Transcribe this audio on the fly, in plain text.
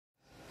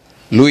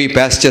Louis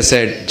Pasteur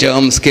said,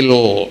 germs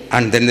kill.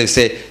 And then they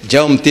say,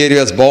 germ theory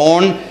was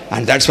born,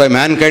 and that's why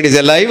mankind is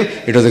alive.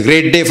 It was a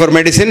great day for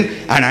medicine,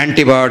 and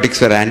antibiotics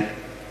were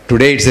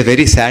Today it's a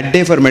very sad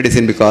day for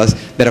medicine because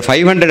there are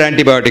 500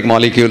 antibiotic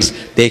molecules.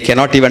 They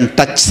cannot even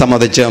touch some of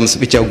the germs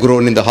which have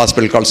grown in the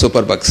hospital called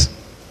superbugs.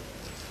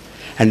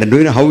 And do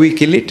you know how we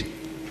kill it?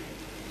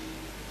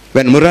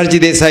 When Morarji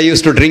Desai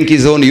used to drink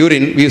his own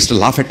urine, we used to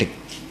laugh at him.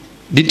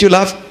 Didn't you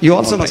laugh? You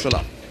also must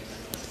laugh.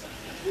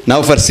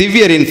 Now for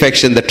severe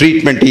infection, the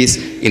treatment is,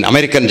 in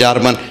American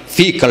jargon,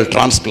 fecal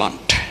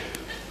transplant.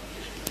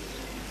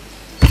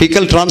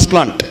 Fecal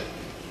transplant.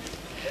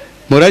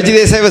 Morarji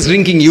Desai was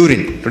drinking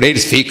urine. Today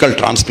it's fecal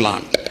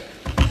transplant.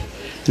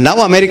 Now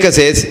America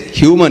says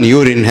human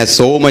urine has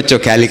so much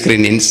of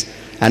callichrinins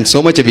and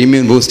so much of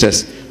immune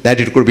boosters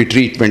that it could be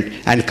treatment.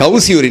 And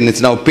cow's urine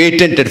is now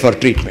patented for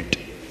treatment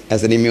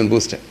as an immune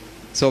booster.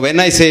 So when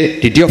I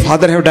say, did your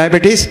father have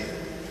diabetes?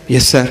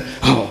 Yes, sir.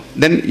 Oh,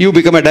 then you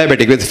become a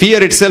diabetic. With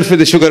fear itself,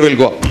 the sugar will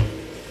go up.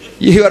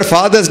 Your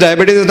father's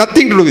diabetes has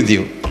nothing to do with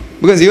you.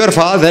 Because your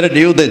father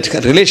knew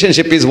the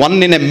relationship is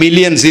 1 in a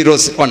million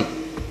zeros.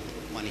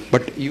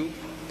 But you,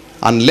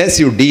 unless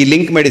you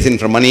de-link medicine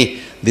from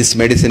money, this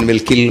medicine will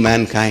kill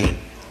mankind.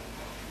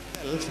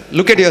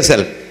 Look at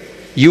yourself.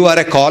 You are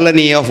a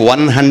colony of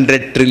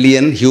 100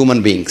 trillion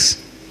human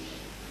beings.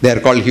 They are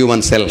called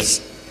human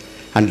cells.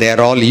 And they are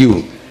all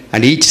you.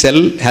 And each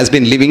cell has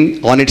been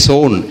living on its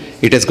own.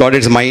 It has got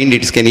its mind,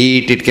 it can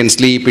eat, it can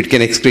sleep, it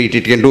can excrete,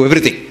 it can do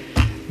everything.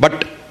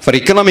 But for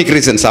economic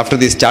reasons, after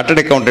these chartered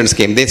accountants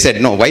came, they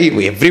said, no, why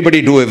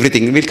everybody do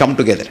everything? We'll come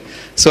together.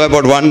 So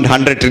about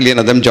 100 trillion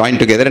of them joined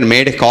together and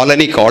made a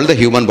colony called the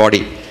human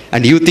body.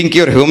 And you think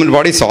your human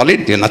body is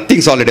solid? There's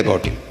nothing solid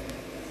about you.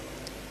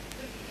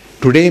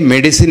 Today,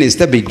 medicine is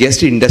the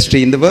biggest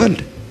industry in the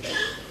world.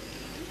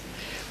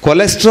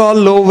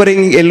 Cholesterol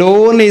lowering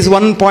alone is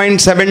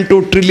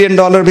 $1.72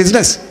 trillion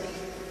business.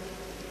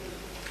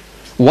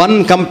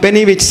 One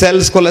company which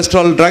sells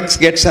cholesterol drugs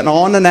gets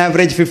on an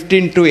average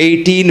 $15 to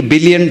 $18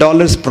 billion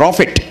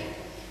profit.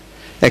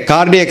 A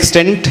cardiac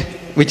stent,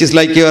 which is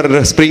like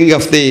your spring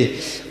of the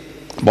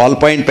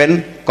ballpoint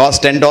pen,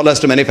 costs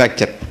 $10 to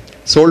manufacture.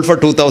 Sold for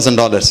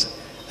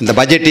 $2,000. And the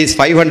budget is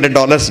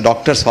 $500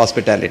 doctor's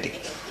hospitality.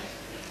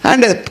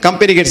 And a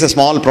company gets a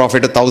small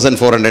profit of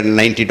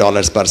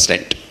 $1,490 per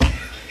stent.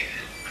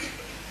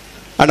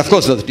 And of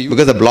course,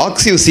 because the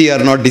blocks you see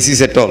are not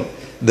disease at all.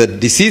 The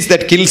disease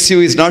that kills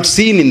you is not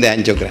seen in the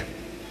angiogram.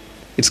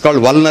 It's called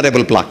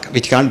vulnerable plaque,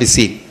 which can't be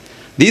seen.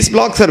 These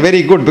blocks are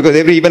very good because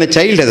even a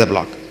child has a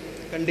block.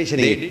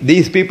 Conditioning.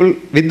 These people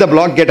with the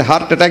block get a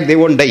heart attack, they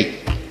won't die.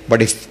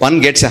 But if one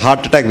gets a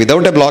heart attack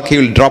without a block, he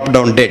will drop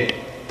down dead.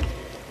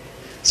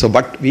 So,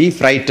 but we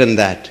frighten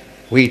that.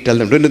 We tell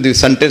them, do you know the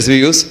sentence we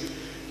use?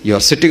 You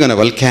are sitting on a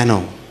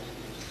volcano.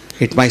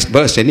 It might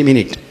burst any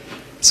minute.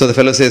 So the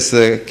fellow says,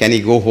 can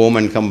he go home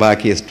and come back?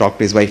 He has talked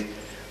to his wife.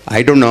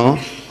 I don't know.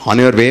 On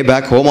your way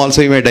back home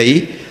also you may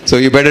die. So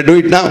you better do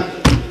it now.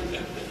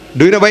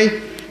 Do you know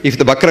why? If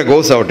the Bakra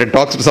goes out and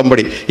talks to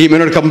somebody, he may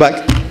not come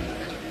back.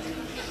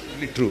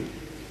 Really true.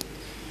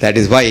 That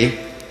is why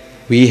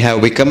we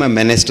have become a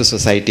menace to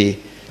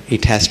society.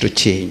 It has to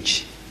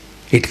change.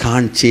 It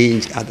can't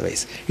change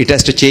otherwise. It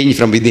has to change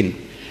from within.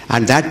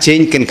 And that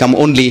change can come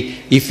only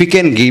if we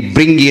can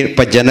bring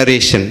a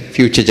generation,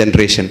 future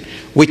generation,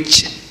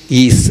 which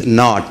is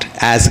not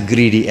as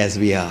greedy as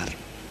we are.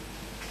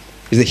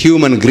 It's the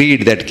human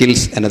greed that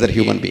kills another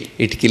human being.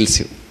 It kills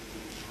you.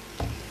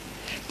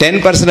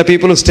 10% of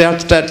people who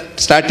start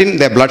statin,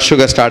 their blood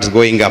sugar starts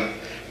going up.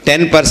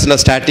 10% of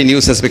statin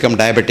users become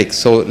diabetics.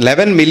 So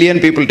 11 million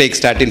people take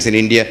statins in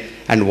India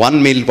and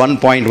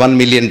 1.1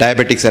 million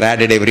diabetics are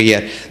added every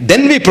year.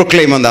 Then we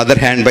proclaim on the other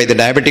hand by the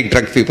diabetic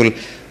drug people,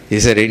 he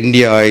said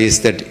India is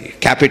the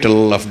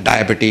capital of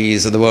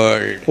diabetes of the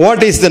world.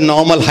 What is the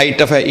normal height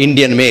of an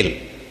Indian male?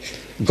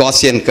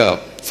 Gaussian curve.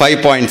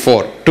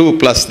 5.4, 2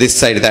 plus this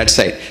side, that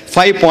side.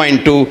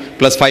 5.2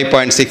 plus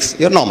 5.6,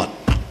 you're normal.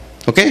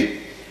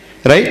 Okay?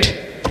 Right?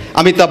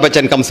 Amitabh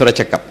Bachchan comes for a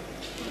checkup.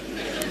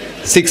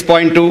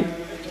 6.2.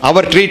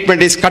 Our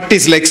treatment is cut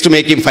his legs to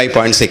make him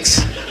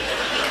 5.6.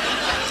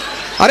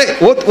 अरे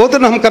वो तो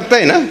हम करते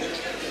हैं ना.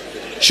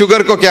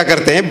 Sugar को क्या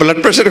करते हैं,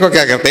 ब्लड प्रेशर को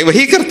क्या करते हैं,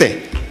 वही करते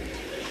हैं.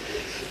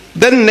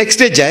 Then next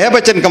day Jaya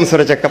Bachchan comes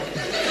for a checkup.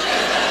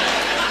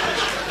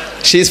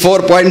 She is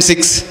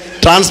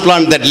 4.6.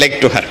 Transplant that leg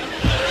to her.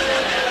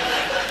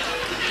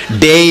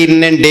 Day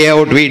in and day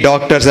out we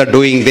doctors are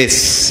doing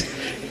this,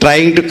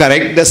 trying to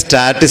correct the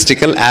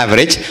statistical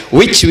average,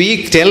 which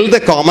we tell the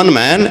common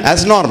man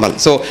as normal.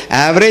 So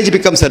average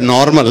becomes a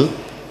normal.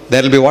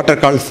 There will be what are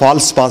called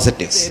false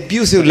positives.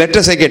 Abusive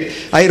letters I get.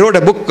 I wrote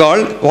a book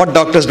called What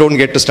Doctors Don't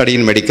Get to Study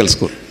in Medical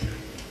School.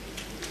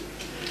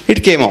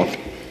 It came out.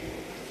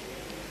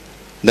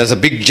 There's a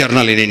big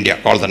journal in India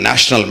called the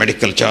National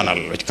Medical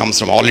Journal, which comes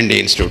from All India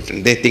Institute.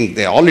 And they think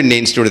they're All India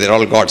Institute, they're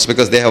all gods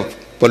because they have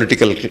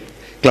political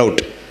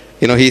clout.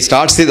 You know, he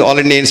starts his All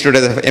India Institute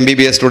as an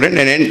MBBS student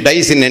and then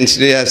dies in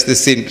institute as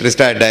this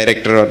retired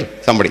director or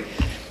somebody.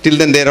 Till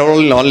then, they're all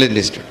in All India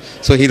Institute.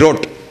 So he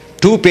wrote,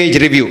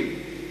 2-page review.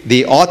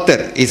 The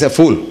author is a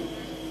fool.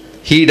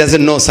 He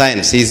doesn't know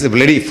science. He is a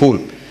bloody fool.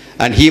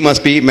 And he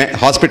must be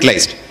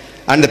hospitalized.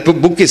 And the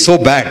book is so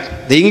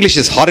bad. The English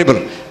is horrible.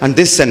 And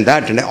this and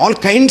that. And all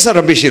kinds of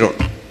rubbish he wrote.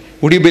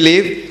 Would you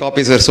believe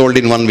copies were sold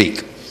in 1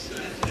 week?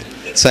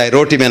 So I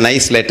wrote him a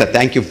nice letter.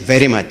 Thank you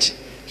very much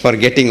for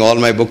getting all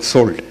my books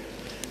sold.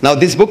 Now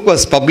this book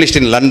was published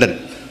in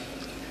London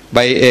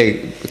by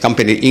a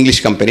company,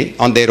 English company,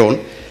 on their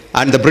own.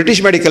 And the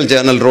British Medical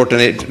Journal wrote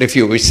a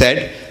review which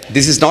said,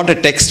 this is not a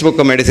textbook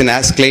of medicine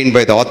as claimed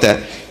by the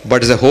author,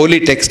 but is a holy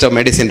text of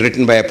medicine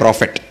written by a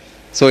prophet.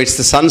 So it's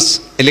the sun's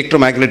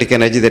electromagnetic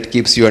energy that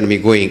keeps you and me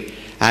going.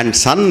 And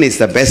sun is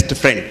the best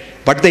friend.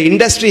 But the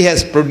industry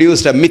has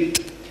produced a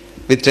myth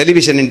with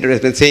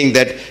television saying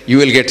that you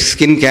will get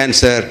skin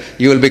cancer,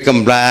 you will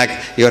become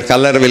black, your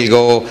color will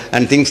go,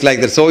 and things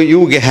like that. So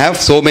you have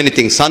so many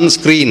things.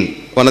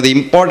 Sunscreen, one of the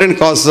important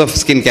causes of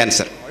skin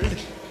cancer.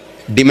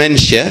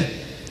 Dementia,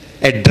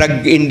 a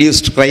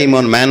drug-induced crime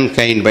on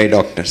mankind by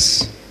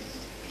doctors.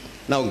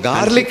 Now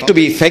garlic, to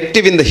be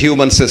effective in the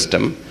human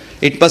system,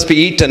 it must be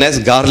eaten as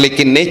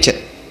garlic in nature.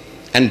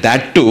 And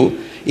that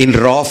too in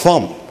raw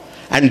form.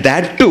 And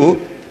that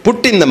too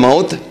put in the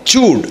mouth,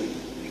 chewed,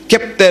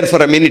 kept there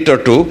for a minute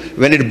or two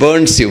when it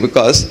burns you,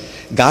 because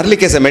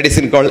garlic has a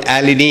medicine called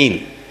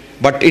alanine,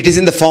 but it is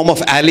in the form of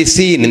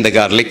allicin in the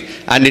garlic,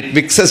 and it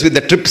mixes with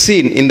the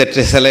trypsin in the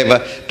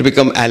saliva to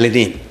become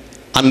alanine.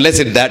 Unless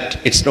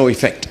it's no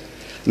effect.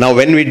 Now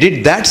when we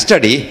did that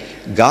study,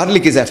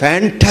 garlic is a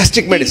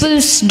fantastic medicine.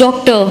 People's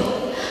doctor,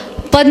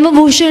 Padma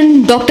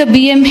Bhushan Dr.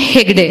 B M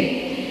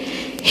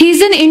Hegde. He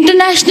is an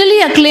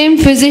internationally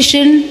acclaimed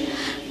physician,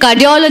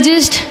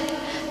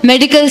 cardiologist,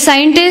 medical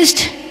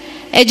scientist,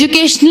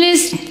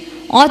 educationist,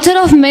 author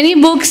of many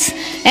books,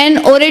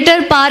 and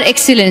orator par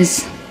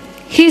excellence.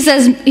 He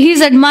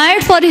is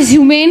admired for his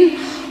humane,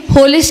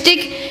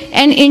 holistic,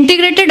 and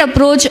integrated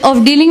approach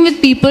of dealing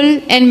with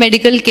people and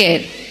medical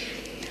care.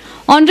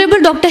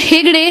 Honorable Dr.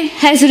 Hegde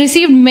has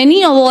received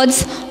many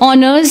awards,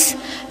 honors,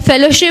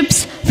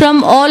 fellowships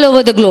from all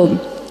over the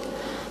globe.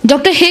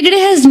 Dr. Hegde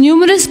has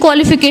numerous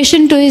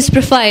qualifications to his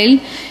profile,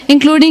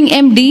 including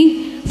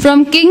MD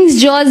from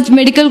King's George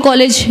Medical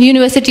College,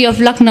 University of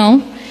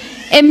Lucknow,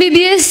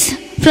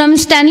 MBBS from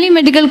Stanley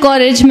Medical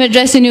College,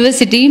 Madras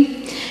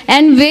University,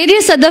 and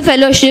various other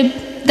fellowships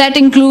that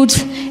includes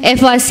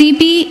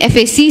FRCP,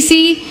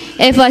 FACC,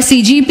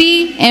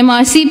 FRCGP,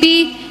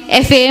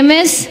 MRCP,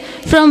 FAMS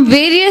from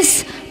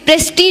various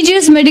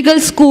prestigious medical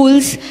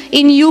schools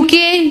in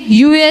UK,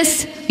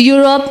 US,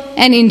 Europe,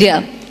 and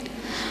India.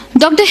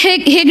 Dr.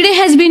 Hegde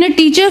has been a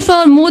teacher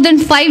for more than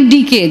 5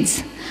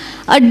 decades.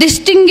 A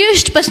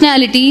distinguished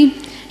personality,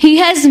 he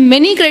has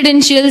many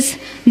credentials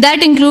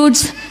that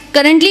includes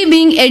currently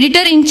being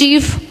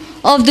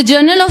Editor-in-Chief of the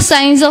Journal of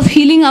Science of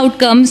Healing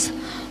Outcomes,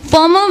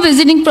 former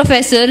visiting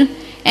professor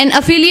and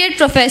affiliate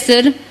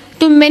professor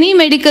to many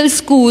medical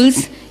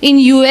schools in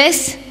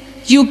US,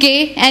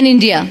 UK, and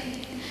India.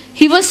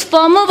 He was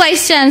former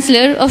Vice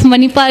Chancellor of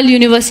Manipal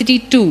University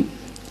too.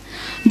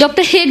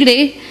 Dr.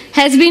 Hegde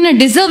has been a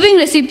deserving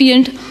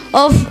recipient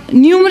of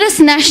numerous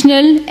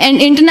national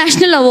and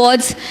international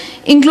awards,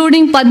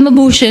 including Padma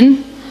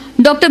Bhushan,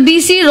 Dr.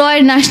 B.C.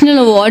 Roy National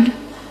Award,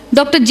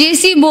 Dr.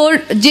 J.C.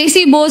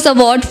 Bose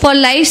Award for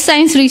Life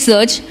Science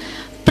Research,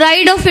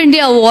 Pride of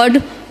India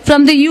Award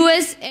from the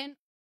US and